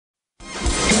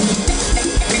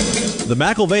The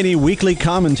McAlvany Weekly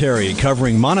Commentary,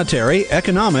 covering monetary,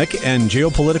 economic, and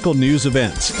geopolitical news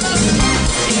events.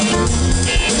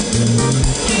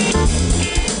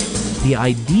 The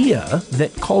idea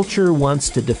that culture wants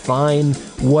to define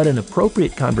what an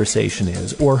appropriate conversation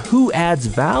is or who adds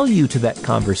value to that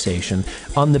conversation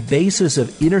on the basis of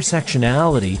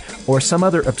intersectionality or some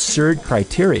other absurd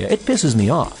criteria, it pisses me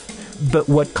off. But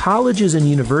what colleges and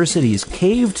universities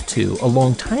caved to a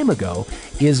long time ago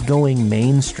is going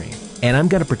mainstream. And I'm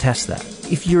going to protest that.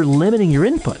 If you're limiting your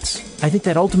inputs, I think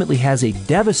that ultimately has a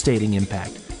devastating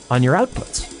impact on your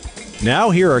outputs. Now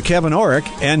here are Kevin Orrick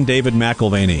and David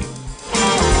McAlvany.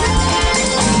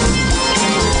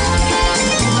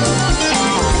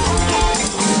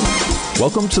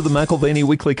 Welcome to the McAlvany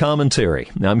Weekly Commentary.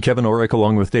 I'm Kevin Orrick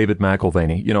along with David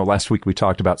McAlvany. Last week we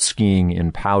talked about skiing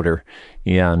in Powder,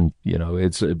 and,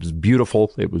 it was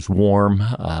beautiful. It was warm,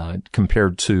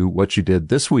 compared to what you did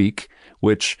this week,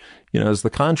 which, is the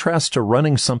contrast to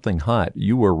running something hot.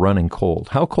 You were running cold.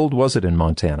 How cold was it in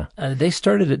Montana? They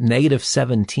started at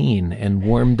 -17 and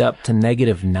warmed up to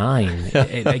 -9.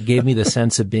 It gave me the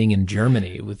sense of being in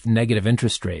Germany with negative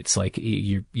interest rates. Like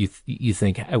you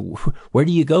think, where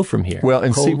do you go from here? Well,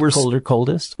 and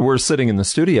coldest. We're sitting in the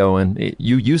studio, and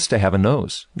you used to have a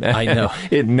nose. I know.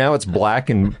 Now it's black,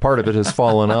 and part of it has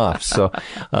fallen off. So,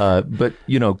 but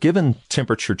given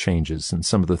temperature changes and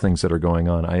some of the things that are going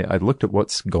on, I looked at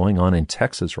what's going on in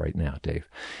Texas right now, Dave.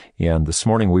 And this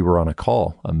morning we were on a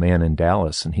call, a man in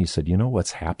Dallas, and he said, you know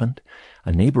what's happened?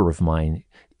 A neighbor of mine,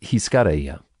 he's got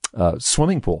a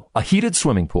swimming pool, a heated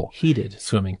swimming pool. Heated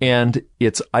swimming. And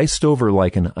it's iced over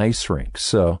like an ice rink.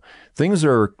 So things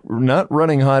are not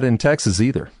running hot in Texas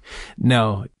either.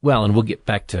 No. Well, and we'll get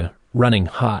back to running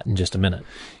hot in just a minute.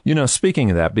 Speaking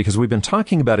of that, because we've been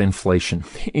talking about inflation,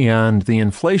 and the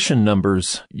inflation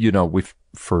numbers, we've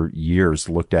for years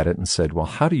looked at it and said, well,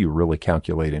 how do you really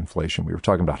calculate inflation? We were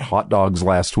talking about hot dogs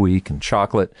last week and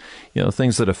chocolate,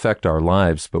 things that affect our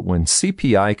lives. But when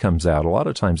CPI comes out, a lot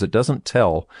of times it doesn't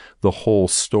tell the whole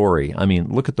story. I mean,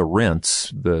 look at the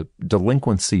rents, the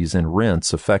delinquencies in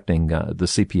rents affecting the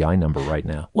CPI number right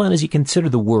now. Well, and as you consider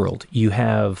the world, you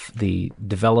have the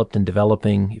developed and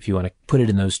developing, if you want to put it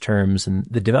in those terms, and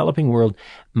the developing world,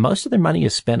 most of their money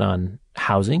is spent on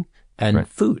housing and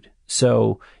food.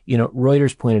 So,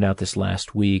 Reuters pointed out this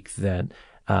last week that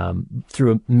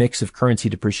through a mix of currency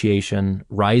depreciation,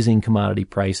 rising commodity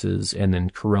prices, and then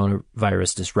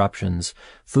coronavirus disruptions,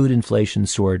 food inflation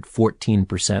soared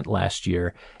 14% last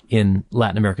year in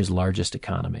Latin America's largest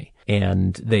economy.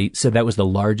 And they said that was the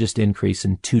largest increase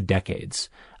in 2 decades,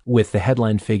 with the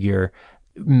headline figure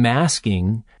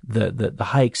masking the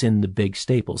hikes in the big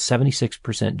staples,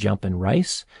 76% jump in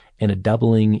rice and a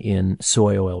doubling in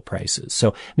soy oil prices.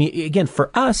 So, again,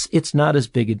 for us, it's not as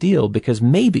big a deal because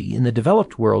maybe in the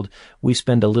developed world, we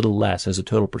spend a little less as a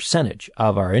total percentage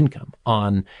of our income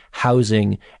on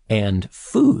housing and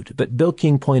food. But Bill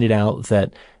King pointed out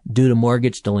that due to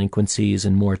mortgage delinquencies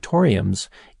and moratoriums,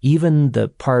 even the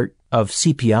part of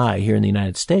CPI here in the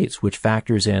United States, which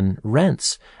factors in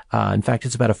rents, in fact,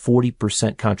 it's about a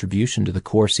 40% contribution to the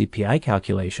core CPI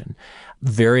calculation.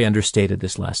 Very understated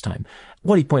this last time.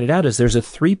 What he pointed out is there's a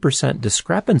 3%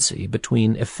 discrepancy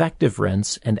between effective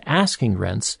rents and asking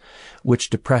rents, which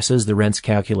depresses the rents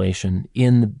calculation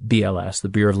in the BLS, the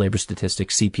Bureau of Labor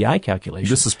Statistics CPI calculation.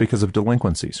 This is because of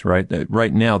delinquencies, right?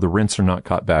 Right now, the rents are not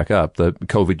caught back up, the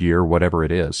COVID year, whatever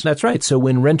it is. That's right. So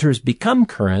when renters become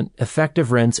current,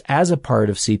 effective rents as a part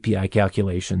of CPI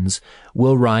calculations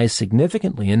will rise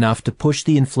significantly enough to push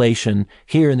the inflation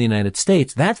here in the United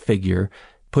States, that figure,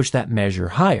 push that measure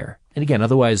higher. And again,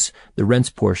 otherwise, the rents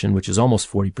portion, which is almost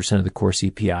 40% of the core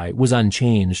CPI, was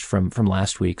unchanged from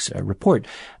last week's report.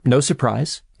 No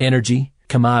surprise. Energy,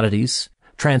 commodities,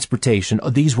 transportation,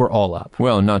 these were all up.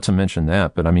 Well, not to mention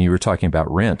that, but you were talking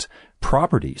about rent.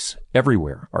 Properties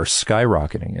everywhere are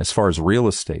skyrocketing as far as real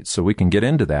estate. So we can get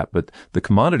into that, but the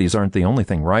commodities aren't the only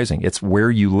thing rising. It's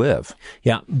where you live.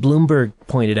 Yeah. Bloomberg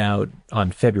pointed out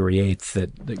on February 8th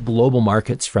that the global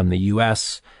markets from the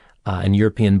U.S., and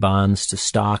European bonds to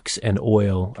stocks and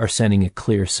oil are sending a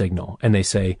clear signal. And they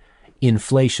say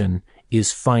inflation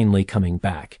is finally coming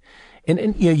back.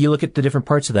 And you look at the different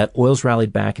parts of that. Oil's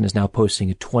rallied back and is now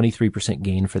posting a 23%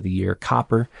 gain for the year.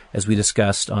 Copper, as we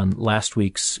discussed on last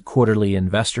week's quarterly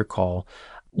investor call.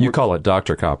 You call it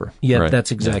Dr. Copper. Yeah, right?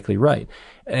 That's exactly right.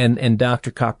 And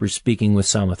Dr. Copper's speaking with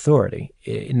some authority.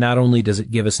 Not only does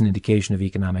it give us an indication of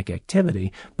economic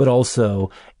activity, but also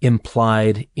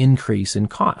implied increase in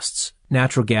costs.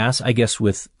 Natural gas, I guess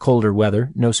with colder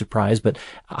weather, no surprise, but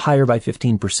higher by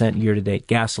 15% year to date.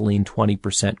 Gasoline,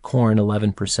 20%. Corn,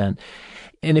 11%.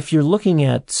 And if you're looking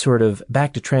at sort of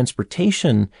back to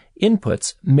transportation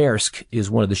inputs, Maersk is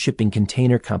one of the shipping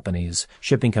companies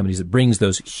that brings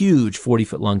those huge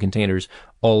 40-foot long containers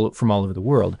from all over the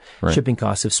world. Right. Shipping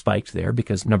costs have spiked there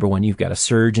because, number one, you've got a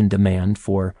surge in demand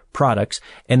for products.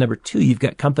 And number two, you've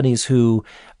got companies who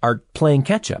are playing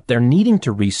catch up. They're needing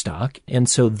to restock. And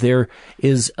so there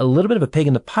is a little bit of a pig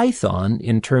in the python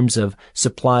in terms of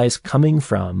supplies coming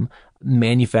from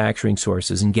manufacturing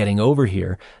sources and getting over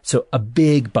here. So a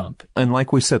big bump. And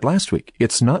like we said last week,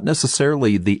 it's not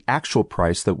necessarily the actual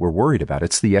price that we're worried about.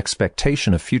 It's the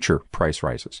expectation of future price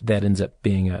rises. That ends up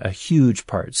being a huge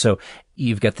part. So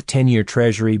you've got the 10-year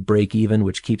Treasury break even,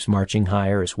 which keeps marching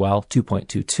higher as well,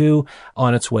 2.22,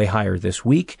 on its way higher this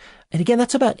week. And again,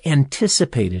 that's about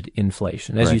anticipated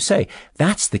inflation. As you say,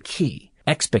 that's the key.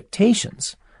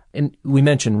 Expectations. And we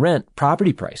mentioned rent,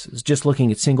 property prices. Just looking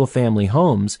at single-family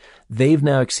homes, they've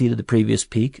now exceeded the previous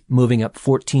peak, moving up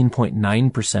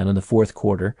 14.9% in the fourth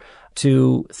quarter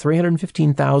to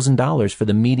 $315,000 for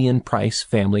the median price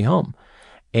family home.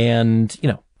 And,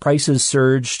 prices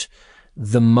surged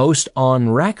the most on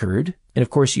record. And of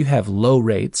course, you have low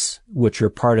rates, which are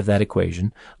part of that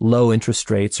equation. Low interest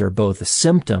rates are both a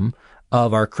symptom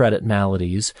of our credit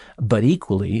maladies, but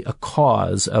equally a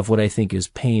cause of what I think is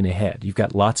pain ahead. You've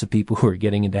got lots of people who are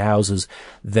getting into houses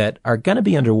that are going to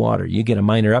be underwater. You get a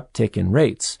minor uptick in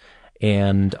rates,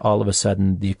 and all of a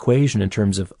sudden the equation in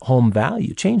terms of home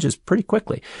value changes pretty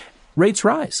quickly. Rates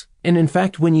rise. And in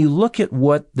fact, when you look at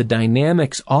what the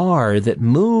dynamics are that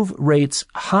move rates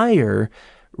higher,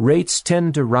 rates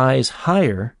tend to rise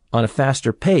higher on a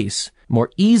faster pace more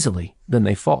easily than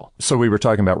they fall. So we were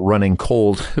talking about running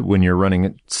cold when you're running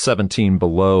at 17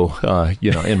 below,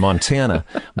 in Montana.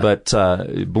 But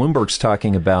Bloomberg's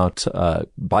talking about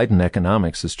Biden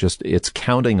economics is it's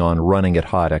counting on running at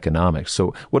hot economics.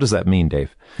 So what does that mean,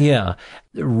 Dave? Yeah.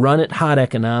 Run at hot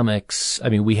economics. I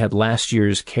mean, we had last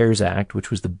year's CARES Act, which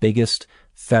was the biggest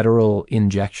federal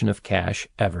injection of cash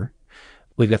ever.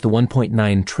 We've got the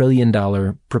 $1.9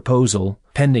 trillion proposal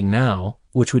pending now,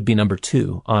 which would be number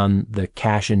 2 on the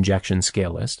cash injection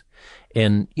scale list.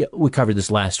 And we covered this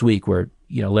last week where,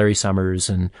 Larry Summers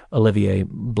and Olivier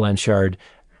Blanchard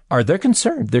they're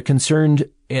concerned. They're concerned,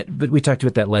 but we talked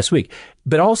about that last week.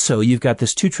 But also, you've got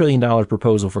this $2 trillion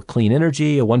proposal for clean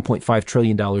energy, a $1.5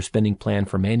 trillion spending plan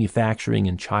for manufacturing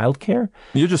and childcare.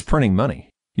 You're just printing money.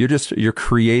 You're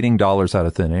creating dollars out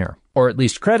of thin air. Or at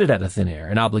least credit out of thin air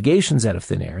and obligations out of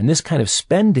thin air. And this kind of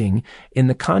spending in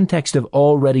the context of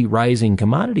already rising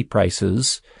commodity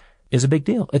prices is a big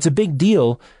deal. It's a big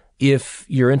deal if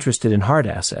you're interested in hard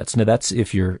assets. Now, that's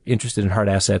if you're interested in hard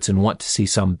assets and want to see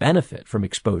some benefit from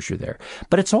exposure there.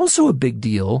 But it's also a big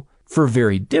deal for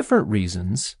very different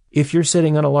reasons if you're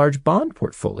sitting on a large bond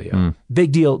portfolio.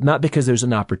 Big deal, not because there's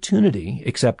an opportunity,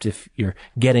 except if you're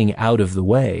getting out of the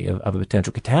way of a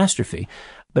potential catastrophe.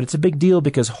 But it's a big deal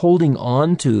because holding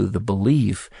on to the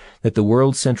belief that the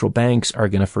world's central banks are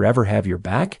going to forever have your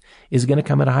back is going to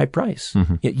come at a high price.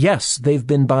 Yes, they've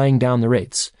been buying down the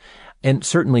rates. And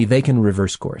certainly they can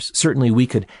reverse course. Certainly we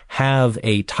could have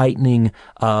a tightening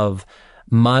of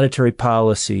monetary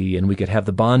policy and we could have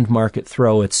the bond market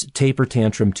throw its taper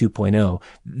tantrum 2.0.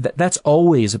 That's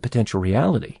always a potential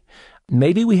reality.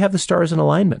 Maybe we have the stars in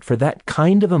alignment for that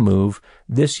kind of a move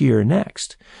this year or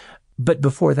next. But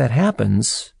before that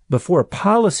happens, before a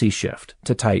policy shift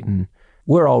to tighten,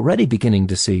 we're already beginning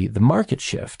to see the market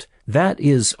shift. That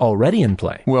is already in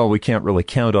play. Well, we can't really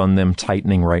count on them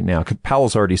tightening right now.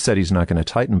 Powell's already said he's not going to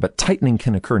tighten, but tightening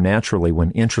can occur naturally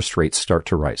when interest rates start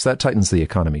to rise. That tightens the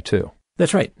economy too.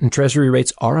 That's right. And Treasury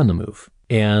rates are on the move.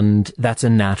 And that's a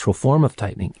natural form of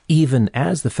tightening, even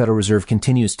as the Federal Reserve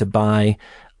continues to buy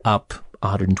up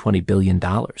 $120 billion,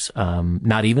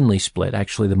 not evenly split.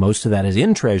 Actually, the most of that is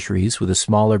in treasuries with a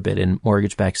smaller bit in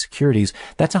mortgage-backed securities.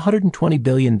 That's $120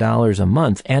 billion a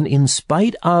month. And in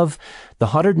spite of the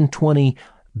 $120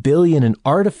 billion in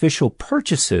artificial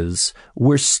purchases,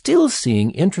 we're still seeing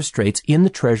interest rates in the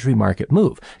treasury market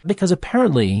move because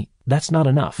apparently that's not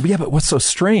enough. Yeah, but what's so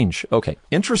strange? Okay,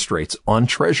 interest rates on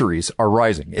treasuries are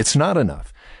rising. It's not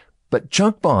enough. But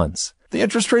junk bonds, the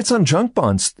interest rates on junk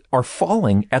bonds are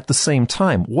falling at the same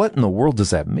time. What in the world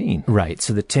does that mean? Right.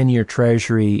 So the 10-year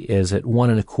Treasury is at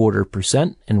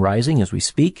 1.25% and rising as we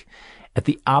speak. At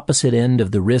the opposite end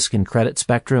of the risk and credit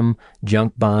spectrum,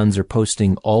 junk bonds are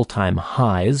posting all-time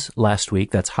highs last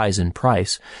week. That's highs in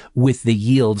price, with the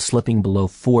yield slipping below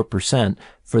 4%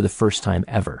 for the first time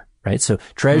ever. Right. So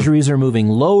treasuries are moving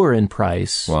lower in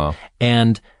price. Wow.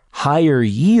 And higher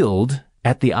yield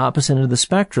at the opposite end of the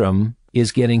spectrum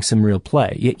is getting some real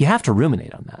play. You have to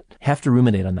ruminate on that.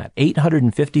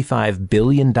 $855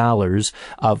 billion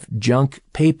of junk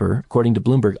paper, according to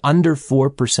Bloomberg, under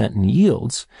 4% in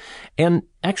yields. And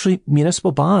actually,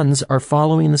 municipal bonds are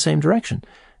following the same direction.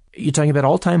 You're talking about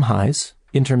all-time highs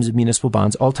in terms of municipal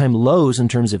bonds, all-time lows in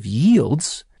terms of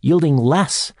yields, yielding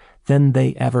less than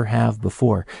they ever have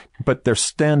before. But they're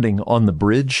standing on the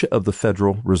bridge of the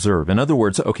Federal Reserve. In other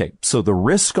words, okay, so the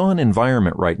risk-on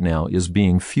environment right now is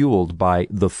being fueled by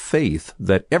the faith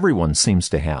that everyone seems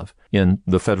to have in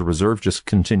the Federal Reserve just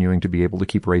continuing to be able to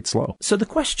keep rates low. So the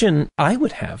question I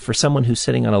would have for someone who's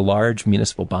sitting on a large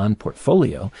municipal bond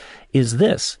portfolio is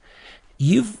this.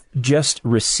 You've just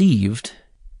received,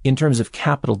 in terms of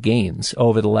capital gains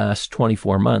over the last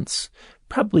 24 months,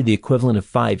 probably the equivalent of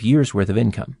 5 years worth of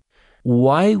income.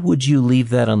 Why would you leave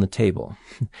that on the table?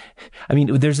 I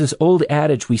mean, there's this old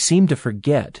adage we seem to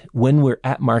forget when we're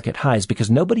at market highs because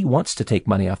nobody wants to take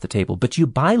money off the table, but you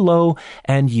buy low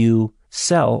and you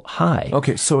sell high.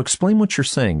 Okay, so explain what you're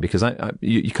saying because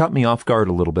you caught me off guard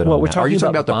a little bit. Well, on we're that. talking Are you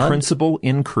talking about bond? The principal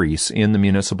increase in the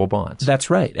municipal bonds? That's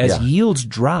right. As yields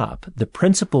drop, the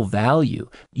principal value,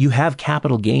 you have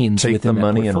capital gains Take within the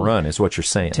money that and portfolio. run is what you're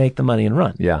saying. Take the money and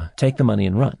run. Yeah. Take the money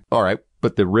and run. All right.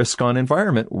 But the risk-on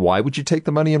environment, why would you take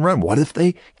the money and run? What if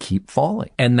they keep falling?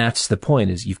 And that's the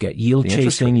point is you've got yield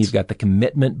chasing, you've got the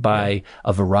commitment by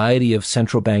a variety of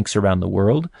central banks around the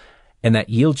world, and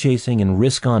that yield chasing and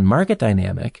risk-on market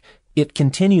dynamic, it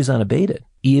continues unabated,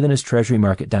 even as Treasury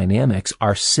market dynamics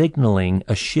are signaling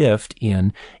a shift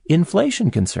in inflation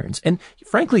concerns. And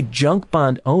frankly, junk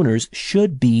bond owners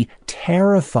should be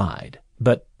terrified,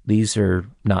 but these are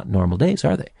not normal days,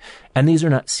 are they? And these are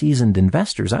not seasoned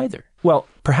investors either. Well,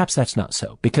 perhaps that's not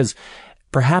so, because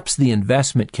perhaps the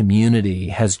investment community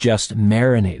has just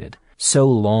marinated so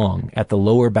long at the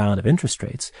lower bound of interest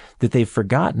rates that they've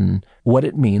forgotten what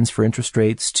it means for interest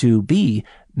rates to be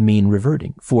mean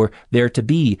reverting, for there to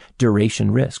be duration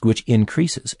risk, which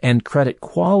increases, and credit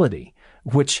quality,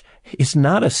 which is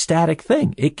not a static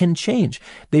thing. It can change.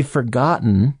 They've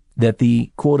forgotten that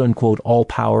the quote-unquote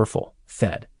all-powerful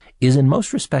Fed is in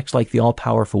most respects like the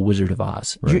all-powerful Wizard of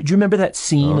Oz. Right. Do you remember that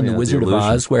scene in the Wizard of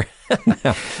Oz where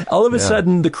all of a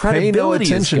sudden the credibility Pay no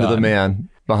attention is gone. to the man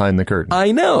behind the curtain.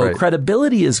 I know. Right.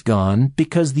 Credibility is gone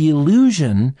because the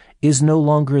illusion is no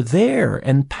longer there,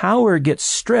 and power gets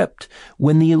stripped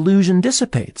when the illusion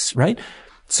dissipates, right?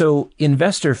 So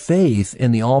investor faith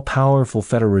in the all-powerful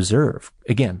Federal Reserve,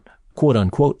 again,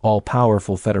 quote-unquote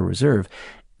all-powerful Federal Reserve,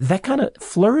 that kind of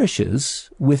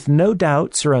flourishes with no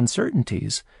doubts or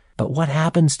uncertainties. But what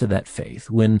happens to that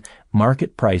faith when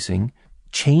market pricing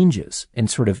changes and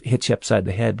sort of hits you upside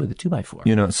the head with a 2x4?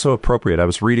 You know, it's so appropriate. I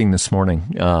was reading this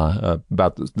morning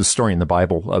about the story in the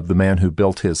Bible of the man who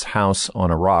built his house on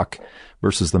a rock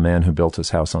versus the man who built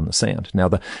his house on the sand. Now,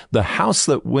 the house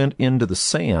that went into the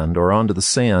sand or onto the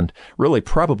sand really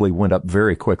probably went up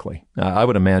very quickly. I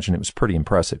would imagine it was pretty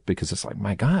impressive because it's like,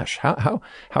 my gosh, how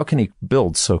can he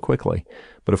build so quickly?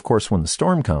 But of course, when the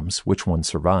storm comes, which one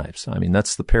survives? I mean,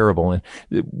 that's the parable. And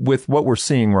with what we're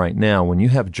seeing right now, when you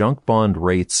have junk bond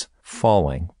rates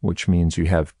falling, which means you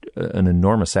have an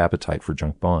enormous appetite for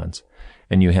junk bonds,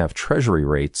 and you have Treasury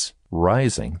rates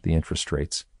rising, the interest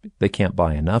rates, they can't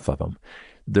buy enough of them.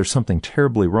 There's something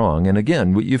terribly wrong. And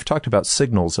again, you've talked about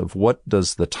signals of what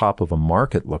does the top of a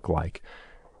market look like.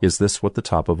 Is this what the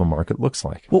top of a market looks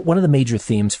like? Well, one of the major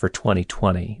themes for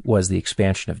 2020 was the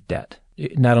expansion of debt.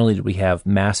 Not only did we have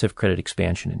massive credit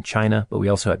expansion in China, but we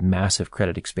also had massive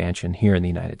credit expansion here in the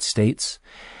United States.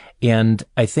 And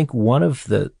I think one of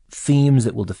the themes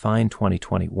that will define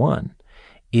 2021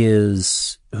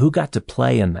 is who got to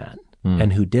play in that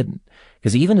and who didn't.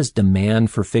 Because even as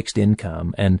demand for fixed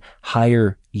income and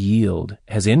higher yield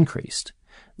has increased,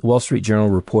 the Wall Street Journal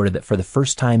reported that for the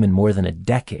first time in more than a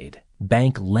decade,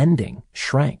 bank lending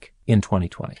shrank in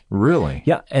 2020. Really?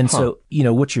 Yeah. And so,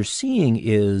 what you're seeing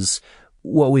is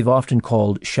what we've often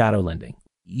called shadow lending.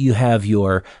 You have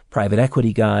your private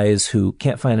equity guys who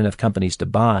can't find enough companies to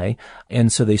buy,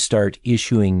 and so they start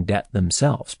issuing debt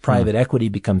themselves. Private equity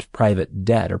becomes private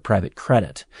debt or private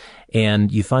credit.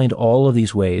 And you find all of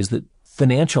these ways that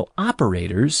financial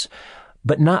operators,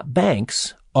 but not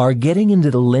banks, are getting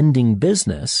into the lending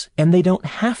business, and they don't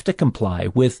have to comply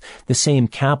with the same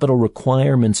capital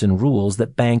requirements and rules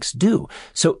that banks do.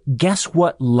 So guess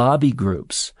what lobby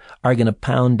groups are going to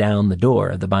pound down the door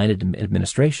of the Biden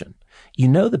administration? You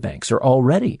know the banks are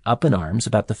already up in arms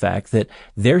about the fact that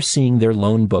they're seeing their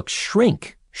loan books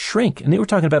shrink. And they were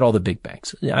talking about all the big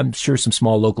banks. I'm sure some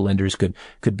small local lenders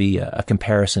could be a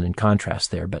comparison and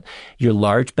contrast there. But your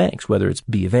large banks, whether it's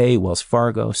B of A, Wells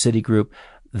Fargo, Citigroup,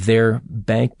 their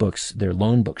bank books, their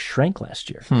loan books shrank last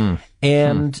year.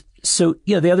 And so,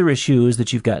 the other issue is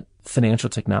that you've got financial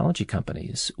technology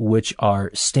companies, which are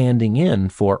standing in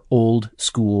for old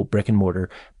school brick and mortar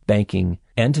banking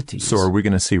entities. So are we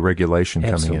going to see regulation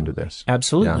coming into this?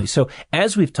 Absolutely. Yeah. So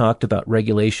as we've talked about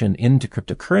regulation into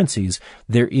cryptocurrencies,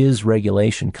 there is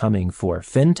regulation coming for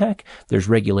fintech. There's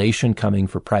regulation coming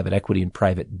for private equity and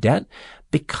private debt,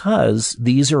 because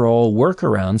these are all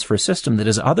workarounds for a system that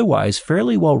is otherwise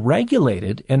fairly well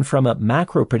regulated and from a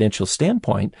macro-prudential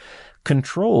standpoint,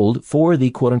 controlled for the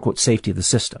quote-unquote safety of the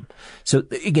system. So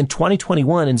again,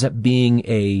 2021 ends up being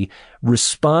a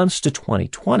response to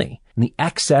 2020 and the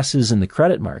excesses in the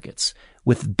credit markets,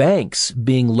 with banks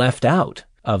being left out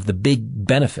of the big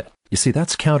benefit. You see,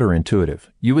 that's counterintuitive.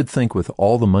 You would think with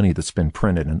all the money that's been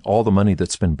printed and all the money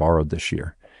that's been borrowed this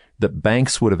year, that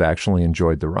banks would have actually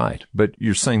enjoyed the ride. But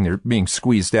you're saying they're being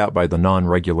squeezed out by the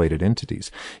non-regulated entities.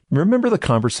 Remember the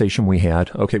conversation we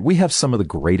had? Okay, we have some of the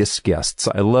greatest guests.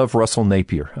 I love Russell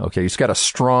Napier. Okay, he's got a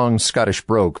strong Scottish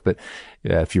brogue, but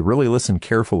if you really listen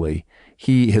carefully,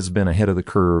 he has been ahead of the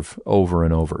curve over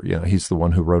and over. He's the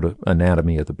one who wrote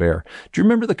Anatomy of the Bear. Do you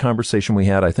remember the conversation we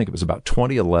had? I think it was about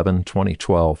 2011,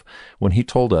 2012, when he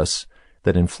told us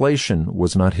that inflation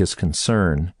was not his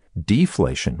concern.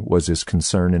 Deflation was his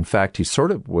concern. In fact, he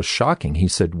sort of was shocking. He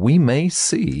said, we may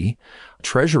see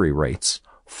Treasury rates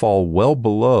fall well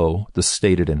below the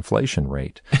stated inflation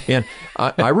rate. And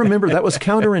I remember that was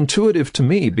counterintuitive to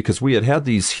me, because we had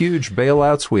these huge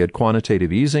bailouts. We had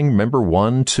quantitative easing. Remember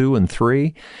 1, 2, and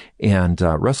 3? And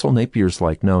Russell Napier's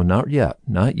like, no, not yet.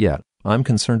 Not yet. I'm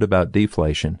concerned about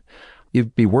deflation.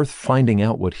 It'd be worth finding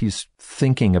out what he's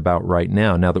thinking about right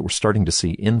now that we're starting to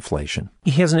see inflation.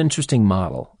 He has an interesting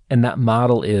model, and that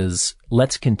model is,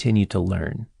 let's continue to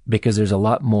learn, because there's a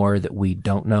lot more that we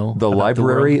don't know. The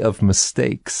Library of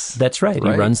Mistakes. That's right. He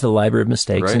runs the Library of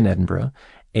Mistakes in Edinburgh.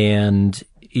 And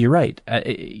you're right.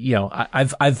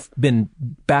 I've been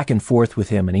back and forth with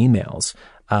him in emails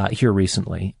here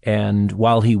recently. And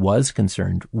while he was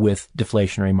concerned with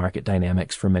deflationary market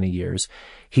dynamics for many years,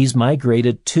 he's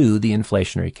migrated to the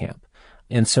inflationary camp.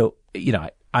 And so,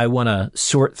 I want to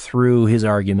sort through his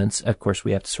arguments. Of course,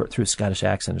 we have to sort through his Scottish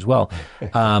accent as well,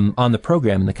 on the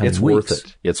program in the coming weeks. It's worth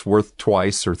it. It's worth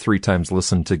twice or 3 times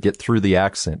listen to get through the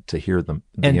accent to hear the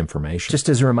information. Just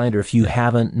as a reminder, if you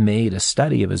haven't made a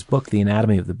study of his book, The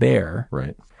Anatomy of the Bear,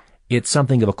 it's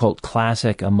something of a cult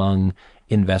classic among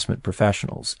investment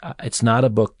professionals. It's not a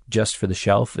book just for the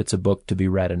shelf. It's a book to be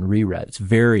read and reread. It's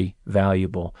very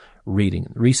valuable reading.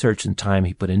 The research and time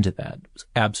he put into that was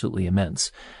absolutely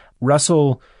immense.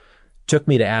 Russell took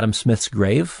me to Adam Smith's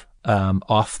grave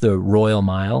off the Royal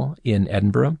Mile in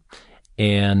Edinburgh,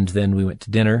 and then we went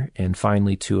to dinner and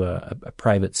finally to a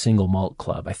private single malt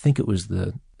club. I think it was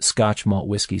the Scotch Malt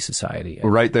Whiskey Society.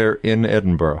 Right there in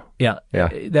Edinburgh. Yeah.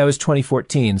 That was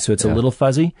 2014, so it's a little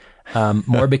fuzzy,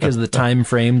 more because of the time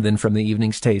frame than from the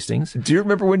evening's tastings. Do you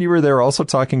remember when you were there also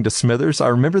talking to Smithers? I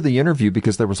remember the interview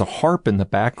because there was a harp in the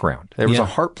background. There was a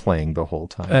harp playing the whole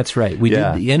time. That's right. We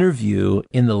did the interview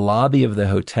in the lobby of the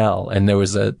hotel, and there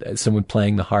was someone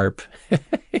playing the harp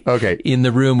in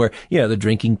the room where, they're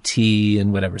drinking tea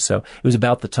and whatever. So it was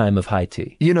about the time of high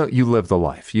tea. You live the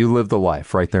life. You live the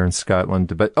life right there in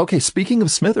Scotland. But okay, speaking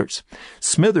of Smithers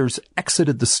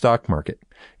exited the stock market.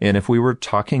 And if we were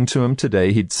talking to him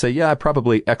today, he'd say, I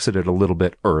probably exited a little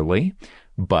bit early,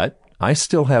 but I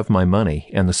still have my money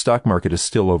and the stock market is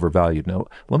still overvalued. Now,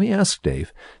 let me ask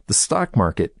Dave, the stock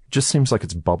market just seems like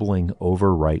it's bubbling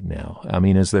over right now. I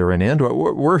mean, is there an end?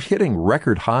 We're hitting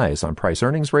record highs on price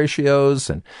earnings ratios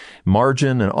and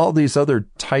margin and all these other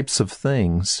types of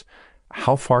things.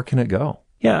 How far can it go?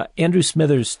 Yeah, Andrew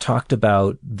Smithers talked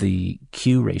about the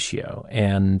Q ratio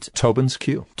and Tobin's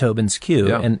Q,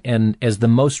 and as the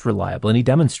most reliable. And he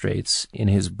demonstrates in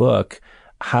his book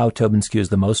how Tobin's Q is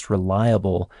the most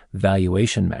reliable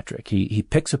valuation metric. He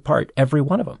picks apart every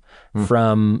one of them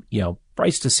from,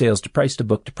 price to sales to price to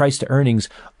book to price to earnings.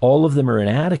 All of them are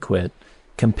inadequate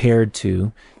compared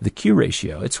to the Q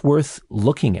ratio. It's worth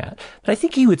looking at. But I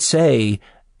think he would say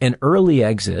an early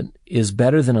exit is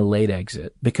better than a late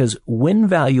exit, because when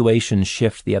valuations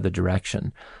shift the other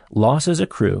direction, losses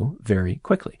accrue very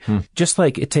quickly. Just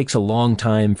like it takes a long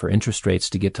time for interest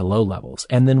rates to get to low levels.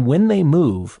 And then when they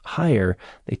move higher,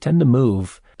 they tend to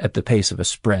move at the pace of a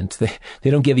sprint. They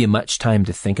don't give you much time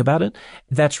to think about it.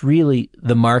 That's really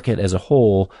the market as a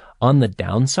whole. On the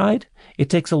downside, it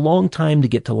takes a long time to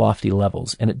get to lofty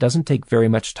levels, and it doesn't take very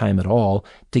much time at all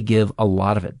to give a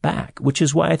lot of it back, which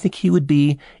is why I think he would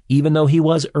be, even though he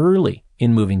was early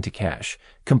in moving to cash,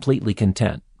 completely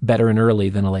content. Better an early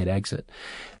than a late exit.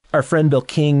 Our friend Bill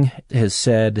King has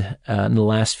said in the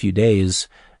last few days,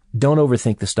 don't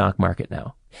overthink the stock market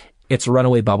now. It's a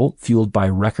runaway bubble fueled by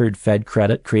record Fed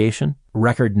credit creation,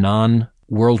 record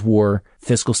non-World War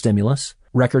fiscal stimulus,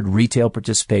 record retail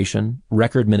participation,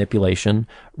 record manipulation,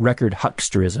 record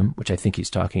hucksterism, which I think he's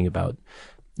talking about,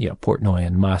 Portnoy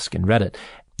and Musk and Reddit.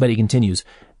 But he continues,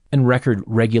 and record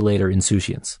regulator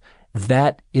insouciance.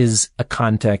 That is a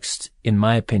context, in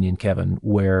my opinion, Kevin,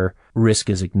 where risk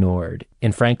is ignored.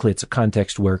 And frankly, it's a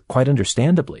context where, quite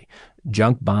understandably,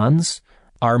 junk bonds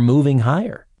are moving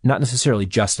higher. Not necessarily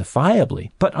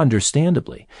justifiably, but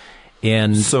understandably.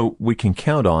 And so we can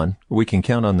count on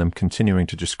them continuing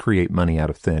to just create money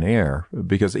out of thin air,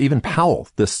 because even Powell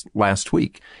this last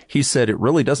week, he said it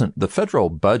really doesn't, the federal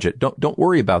budget, don't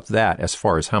worry about that as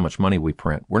far as how much money we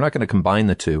print. We're not going to combine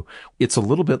the two. It's a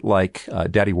little bit like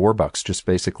Daddy Warbucks just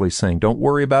basically saying, don't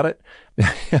worry about it.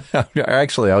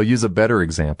 Actually, I'll use a better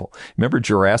example. Remember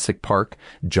Jurassic Park?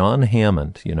 John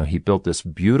Hammond, he built this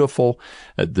beautiful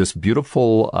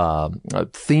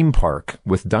theme park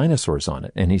with dinosaurs on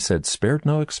it. And he said, spared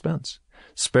no expense.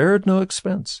 Spared no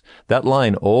expense. That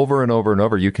line over and over and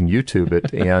over, you can YouTube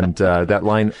it, and that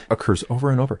line occurs over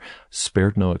and over.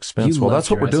 Spared no expense. Well,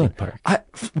 that's what we're doing.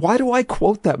 Why do I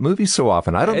quote that movie so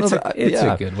often? I don't know. It's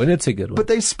a good one. It's a good one. But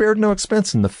they spared no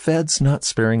expense, and the Fed's not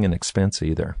sparing an expense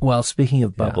either. Well, speaking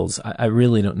of bubbles, I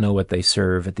really don't know what they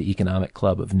serve at the Economic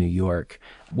Club of New York,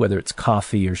 whether it's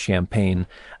coffee or champagne.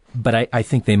 But I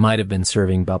think they might have been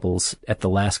serving bubbles at the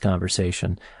last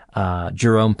conversation.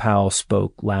 Jerome Powell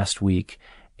spoke last week,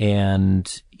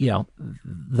 and,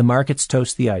 the markets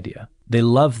toast the idea. They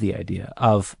love the idea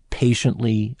of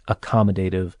patiently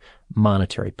accommodative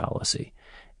monetary policy.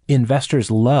 Investors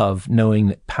love knowing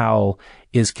that Powell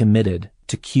is committed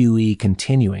to QE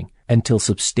continuing until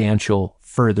substantial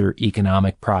further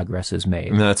economic progress is made.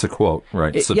 And that's a quote,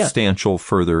 right? Substantial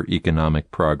further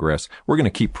economic progress. We're going to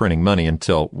keep printing money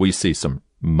until we see some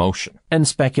motion. And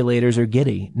speculators are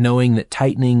giddy, knowing that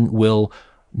tightening will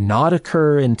not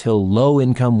occur until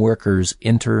low-income workers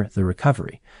enter the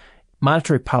recovery.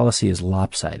 Monetary policy is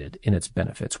lopsided in its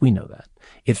benefits. We know that.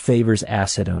 It favors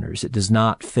asset owners. It does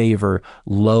not favor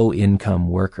low-income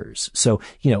workers. So,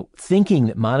 thinking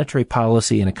that monetary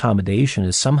policy and accommodation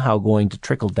is somehow going to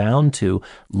trickle down to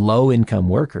low-income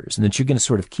workers and that you're going to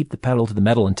sort of keep the pedal to the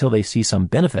metal until they see some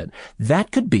benefit,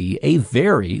 that could be a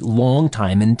very long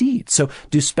time indeed. So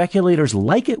do speculators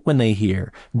like it when they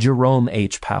hear Jerome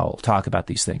H. Powell talk about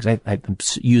these things? I'm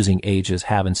using H as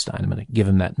Havenstein. I'm going to give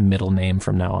him that middle name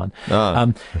from now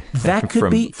on. That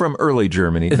could be from early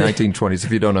Germany, 1920s.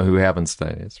 If you don't know who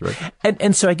Havenstein is, right?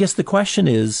 And so I guess the question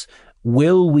is,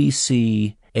 will we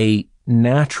see a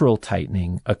natural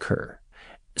tightening occur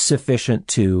sufficient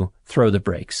to throw the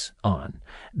brakes on?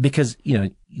 Because,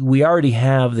 we already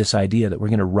have this idea that we're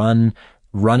going to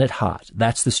run it hot.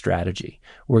 That's the strategy.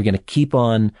 We're going to keep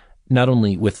on not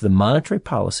only with the monetary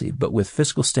policy, but with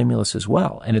fiscal stimulus as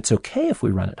well. And it's okay if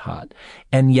we run it hot.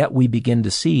 And yet we begin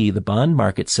to see the bond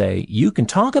market say, you can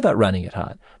talk about running it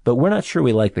hot, but we're not sure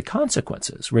we like the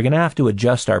consequences. We're going to have to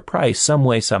adjust our price some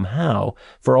way, somehow,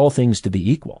 for all things to be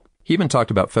equal. He even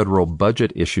talked about federal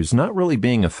budget issues not really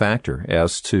being a factor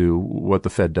as to what the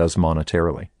Fed does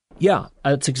monetarily. Yeah,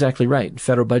 that's exactly right.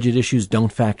 Federal budget issues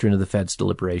don't factor into the Fed's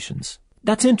deliberations.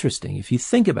 That's interesting if you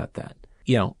think about that.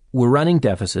 We're running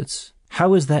deficits.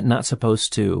 How is that not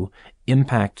supposed to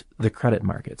impact the credit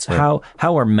markets? Right.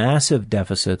 How are massive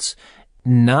deficits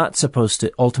not supposed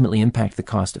to ultimately impact the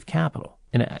cost of capital?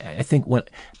 And I think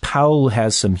Powell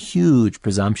has some huge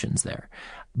presumptions there.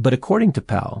 But according to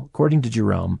Powell, according to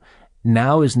Jerome,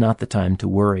 now is not the time to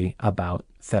worry about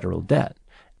federal debt.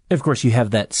 Of course, you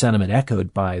have that sentiment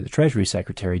echoed by the Treasury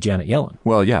Secretary, Janet Yellen.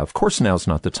 Well, yeah, of course now's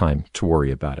not the time to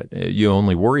worry about it. You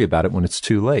only worry about it when it's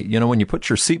too late. When you put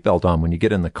your seatbelt on when you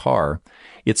get in the car,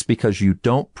 it's because you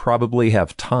don't probably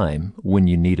have time when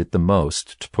you need it the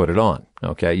most to put it on.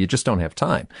 Okay? You just don't have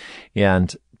time.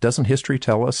 And doesn't history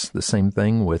tell us the same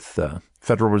thing with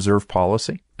Federal Reserve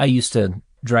policy? I used to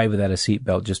drive without a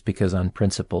seatbelt just because on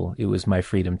principle it was my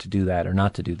freedom to do that or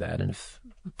not to do that. And if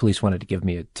police wanted to give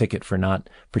me a ticket for not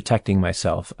protecting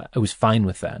myself, I was fine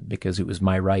with that because it was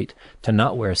my right to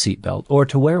not wear a seatbelt or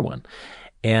to wear one.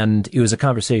 And it was a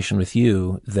conversation with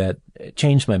you that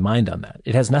changed my mind on that.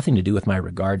 It has nothing to do with my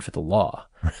regard for the law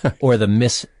or the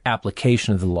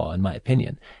misapplication of the law, in my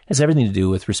opinion. It has everything to do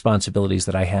with responsibilities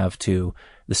that I have to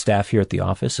the staff here at the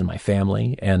office and my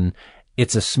family. And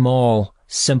it's a small,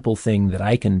 simple thing that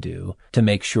I can do to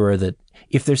make sure that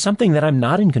if there's something that I'm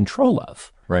not in control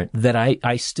of, right, that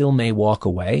I still may walk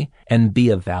away and be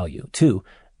of value. Too,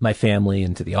 my family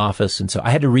and to the office. And so I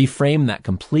had to reframe that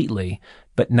completely.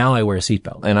 But now I wear a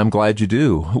seatbelt. And I'm glad you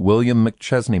do. William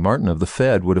McChesney Martin of the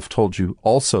Fed would have told you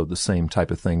also the same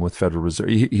type of thing with Federal Reserve.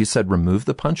 He said, remove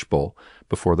the punch bowl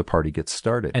before the party gets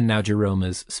started. And now Jerome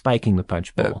is spiking the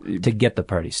punch bowl to get the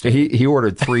party started. He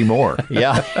ordered 3 more.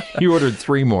 Yeah, he ordered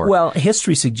 3 more. Well,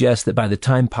 history suggests that by the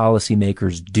time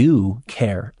policymakers do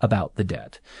care about the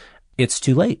debt, it's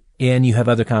too late and you have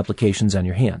other complications on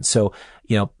your hands. So,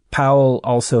 Powell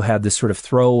also had this sort of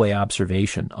throwaway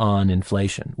observation on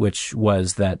inflation, which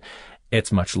was that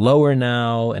it's much lower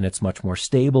now and it's much more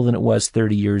stable than it was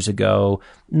 30 years ago.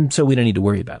 So we don't need to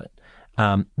worry about it.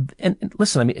 And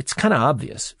listen, it's kind of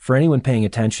obvious for anyone paying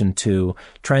attention to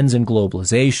trends in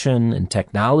globalization and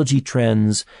technology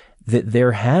trends that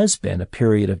there has been a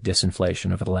period of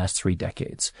disinflation over the last 3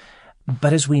 decades.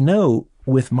 But as we know,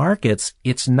 with markets,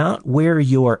 it's not where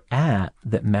you're at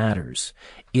that matters.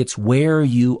 It's where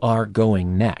you are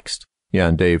going next. Yeah,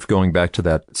 and Dave, going back to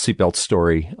that seatbelt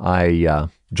story, I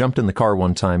jumped in the car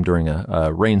one time during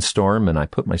a rainstorm, and I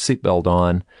put my seatbelt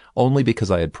on only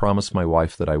because I had promised my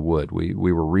wife that I would. We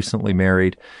were recently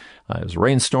married. It was a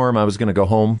rainstorm. I was going to go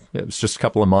home. It was just a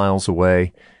couple of miles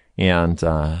away. And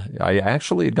I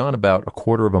actually had gone about a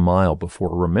quarter of a mile before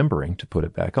remembering to put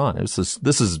it back on. This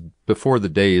is before the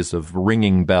days of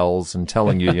ringing bells and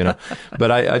telling you,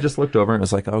 But I just looked over and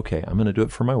was like, okay, I'm going to do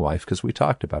it for my wife because we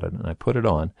talked about it. And I put it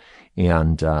on.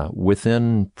 And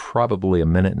within probably a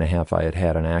minute and a half, I had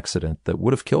had an accident that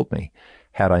would have killed me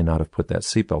had I not have put that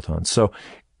seatbelt on. So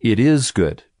it is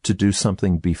good to do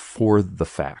something before the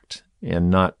fact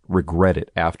and not regret it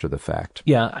after the fact.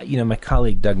 Yeah, my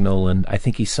colleague Doug Nolan, I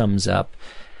think he sums up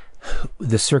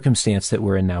the circumstance that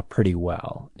we're in now pretty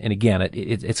well. And again,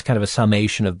 it's kind of a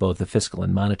summation of both the fiscal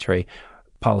and monetary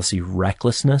policy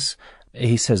recklessness.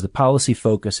 He says the policy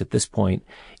focus at this point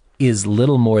is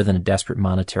little more than a desperate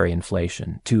monetary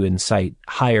inflation to incite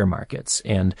higher markets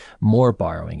and more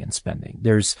borrowing and spending.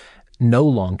 There's no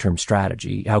long-term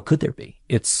strategy. How could there be?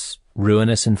 It's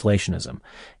ruinous inflationism.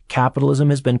 Capitalism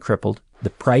has been crippled, the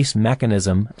price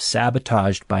mechanism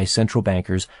sabotaged by central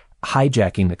bankers,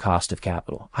 hijacking the cost of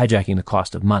capital, hijacking the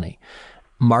cost of money.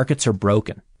 Markets are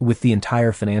broken with the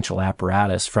entire financial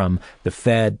apparatus from the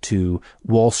Fed to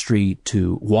Wall Street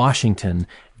to Washington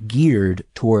geared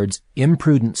towards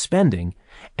imprudent spending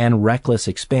and reckless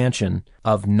expansion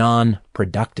of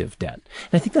non-productive debt.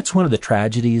 And I think that's one of the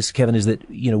tragedies, Kevin, is that,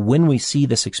 when we see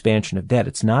this expansion of debt,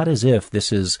 it's not as if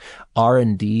this is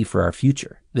R&D for our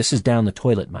future. This is down the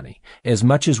toilet money. As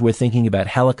much as we're thinking about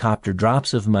helicopter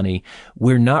drops of money,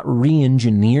 we're not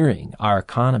re-engineering our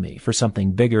economy for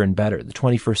something bigger and better, the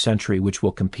 21st century, which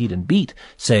will compete and beat,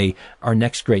 say, our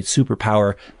next great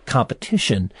superpower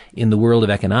competition in the world of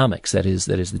economics, that is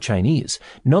the Chinese.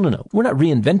 No. We're not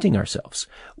reinventing ourselves.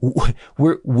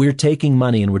 We're taking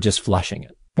money and we're just flushing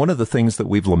it. One of the things that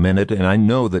we've lamented, and I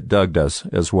know that Doug does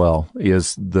as well,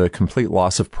 is the complete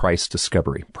loss of price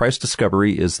discovery. Price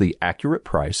discovery is the accurate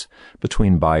price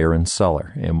between buyer and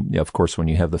seller. And of course, when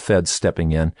you have the Fed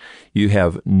stepping in, you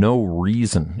have no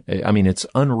reason. It's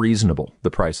unreasonable,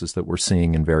 the prices that we're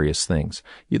seeing in various things,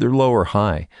 either low or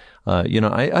high. I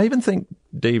even think,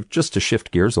 Dave, just to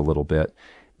shift gears a little bit,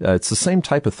 it's the same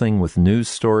type of thing with news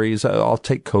stories. I'll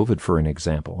take COVID for an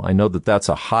example. I know that that's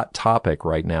a hot topic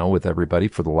right now with everybody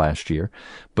for the last year.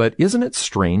 But isn't it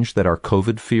strange that our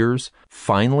COVID fears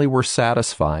finally were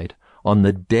satisfied on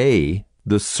the day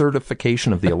the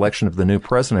certification of the election of the new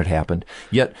president happened?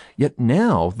 Yet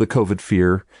now the COVID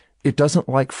fear, it doesn't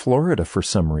like Florida for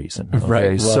some reason. Okay?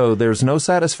 Right. Well, so there's no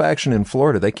satisfaction in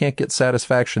Florida. They can't get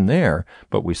satisfaction there,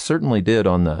 but we certainly did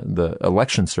on the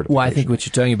election certification. Well, I think what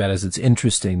you're talking about is it's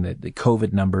interesting that the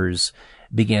COVID numbers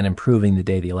began improving the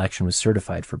day the election was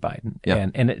certified for Biden. Yeah.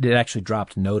 And it actually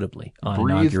dropped notably on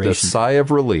Breathed inauguration. a sigh of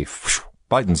relief.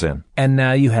 Biden's in. And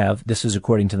now you have, this is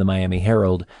according to the Miami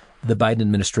Herald, the Biden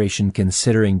administration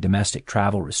considering domestic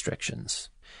travel restrictions.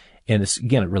 And this,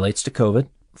 again, it relates to COVID.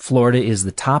 Florida is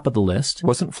the top of the list.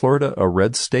 Wasn't Florida a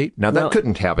red state? Now, that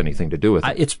couldn't have anything to do with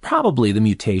it. It's probably the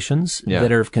mutations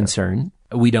that are of concern.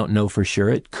 We don't know for sure.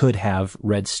 It could have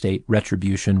red state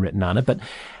retribution written on it. But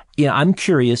I'm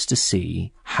curious to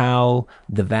see how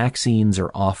the vaccines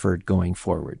are offered going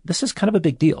forward. This is kind of a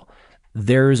big deal.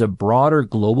 There's a broader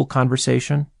global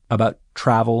conversation about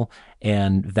travel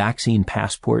and vaccine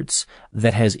passports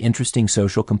that has interesting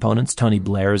social components. Tony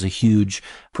Blair is a huge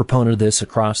proponent of this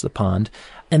across the pond.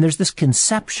 And there's this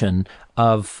conception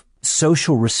of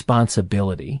social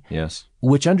responsibility, yes,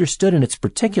 which understood in its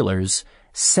particulars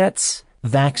sets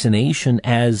vaccination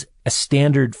as a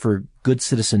standard for good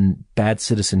citizen, bad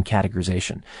citizen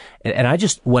categorization. And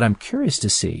what I'm curious to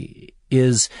see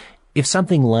is if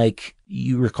something like,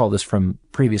 you recall this from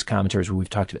previous commentaries where we've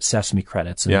talked about sesame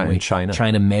credits and the way in China.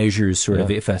 China measures sort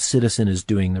of if a citizen is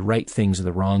doing the right things or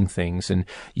the wrong things, and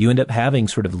you end up having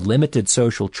sort of limited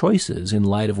social choices in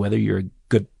light of whether you're a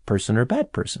good person or a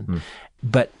bad person.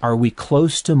 But are we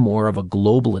close to more of a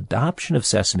global adoption of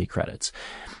sesame credits?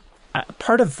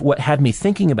 Part of what had me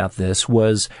thinking about this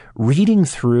was reading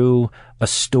through a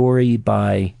story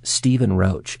by Stephen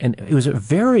Roach. And it was a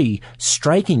very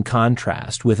striking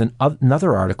contrast with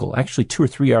another article, actually 2 or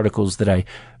 3 articles that I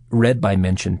read by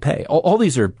Mention Pei. All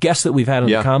these are guests that we've had on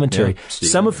the commentary,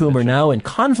 some of whom are now in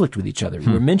conflict with each other,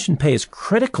 where Mention Pei is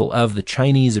critical of the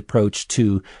Chinese approach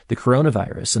to the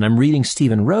coronavirus. And I'm reading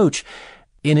Stephen Roach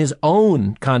in his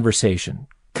own conversation,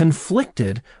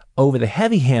 conflicted over the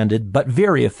heavy-handed but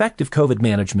very effective COVID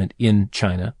management in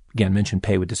China. Again, Mention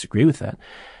Pei would disagree with that.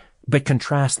 But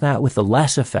contrast that with the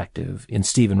less effective, in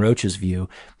Stephen Roach's view,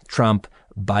 Trump,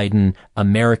 Biden,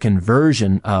 American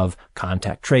version of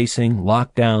contact tracing,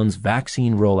 lockdowns,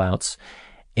 vaccine rollouts.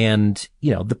 And,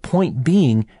 the point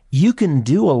being, you can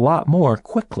do a lot more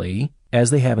quickly,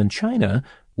 as they have in China,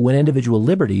 when individual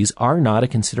liberties are not a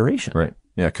consideration. Right.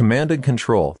 Yeah. Command and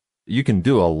control. You can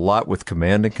do a lot with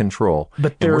command and control,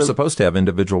 but we're supposed to have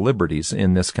individual liberties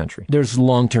in this country. There's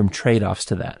long-term trade-offs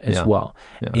to that as well.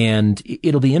 Yeah. And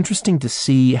it'll be interesting to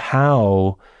see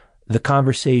how the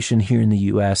conversation here in the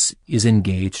U.S. is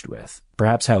engaged with,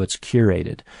 perhaps how it's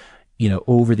curated,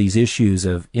 over these issues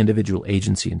of individual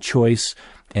agency and choice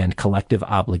and collective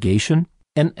obligation.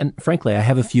 And frankly, I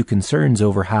have a few concerns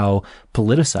over how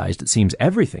politicized it seems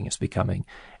everything is becoming,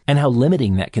 and how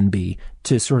limiting that can be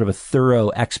to sort of a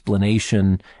thorough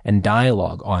explanation and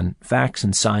dialogue on facts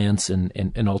and science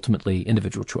and ultimately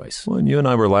individual choice. Well, and you and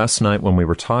I were last night when we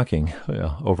were talking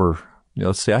over,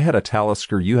 let's see, I had a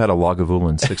Talisker, you had a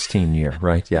Lagavulin 16 year,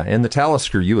 right? Yeah. And the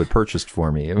Talisker you had purchased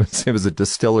for me, it was a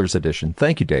distiller's edition.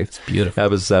 Thank you, Dave. It's beautiful.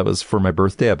 That was for my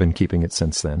birthday. I've been keeping it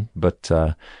since then. But,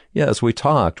 as we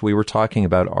talked, we were talking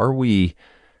about,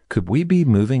 could we be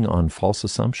moving on false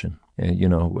assumption?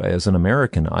 As an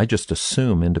American, I just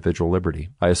assume individual liberty.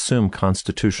 I assume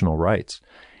constitutional rights.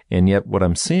 And yet what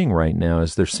I'm seeing right now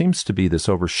is there seems to be this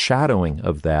overshadowing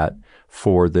of that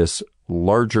for this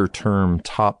larger term,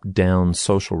 top-down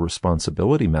social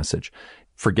responsibility message.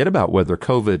 Forget about whether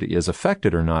COVID is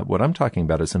affected or not. What I'm talking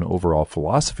about is an overall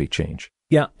philosophy change.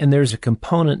 Yeah, and there's a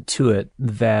component to it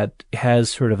that has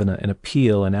sort of an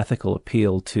appeal, an ethical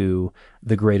appeal to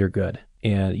the greater good.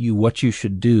 And what you